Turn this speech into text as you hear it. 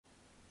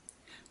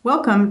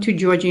Welcome to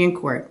Georgian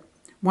Court,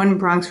 1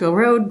 Bronxville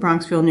Road,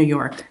 Bronxville, New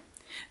York.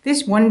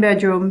 This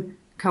one-bedroom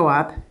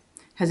co-op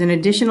has an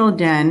additional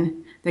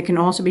den that can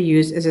also be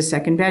used as a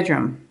second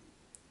bedroom.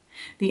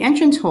 The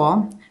entrance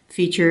hall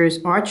features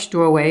arched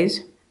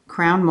doorways,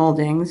 crown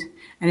moldings,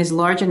 and is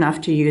large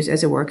enough to use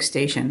as a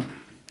workstation.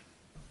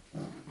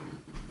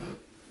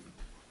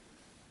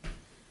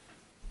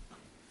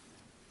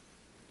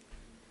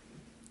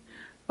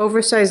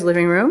 Oversized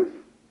living room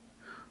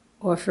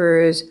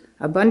offers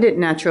abundant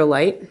natural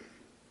light,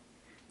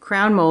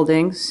 crown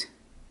moldings,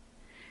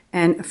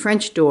 and a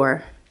French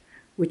door,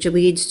 which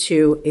leads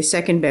to a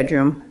second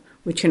bedroom,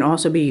 which can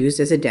also be used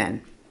as a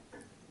den.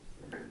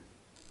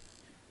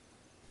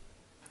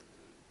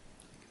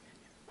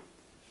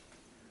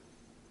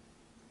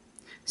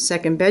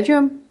 Second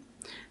bedroom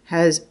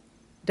has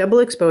double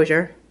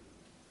exposure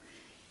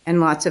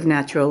and lots of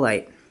natural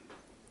light.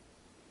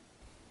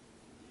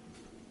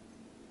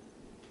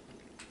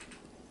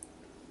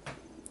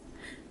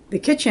 The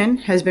kitchen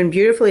has been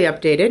beautifully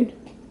updated,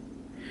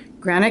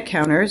 granite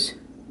counters,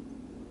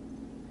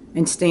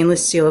 and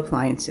stainless steel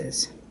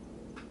appliances.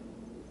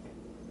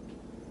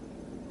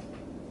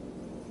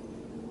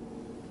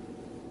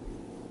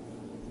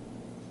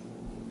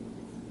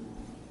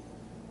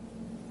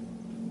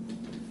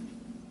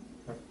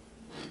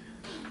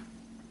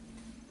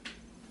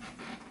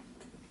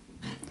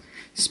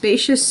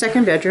 Spacious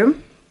second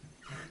bedroom.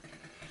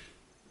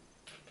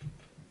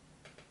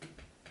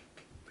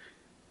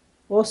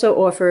 Also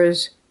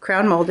offers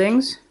crown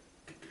moldings,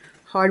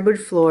 hardwood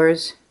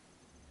floors,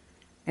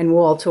 and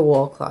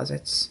wall-to-wall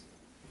closets.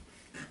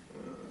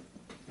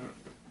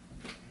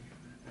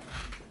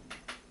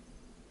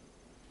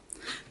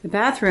 The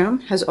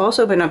bathroom has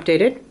also been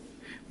updated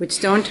with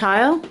stone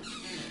tile,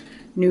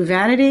 new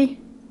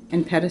vanity,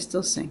 and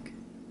pedestal sink.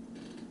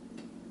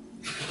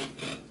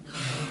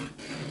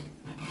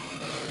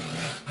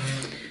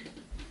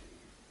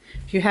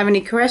 If you have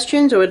any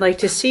questions or would like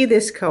to see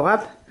this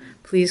co-op,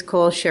 please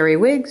call Sherry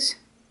Wiggs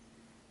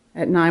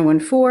at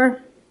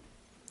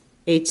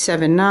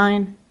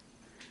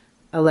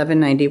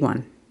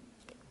 914-879-1191.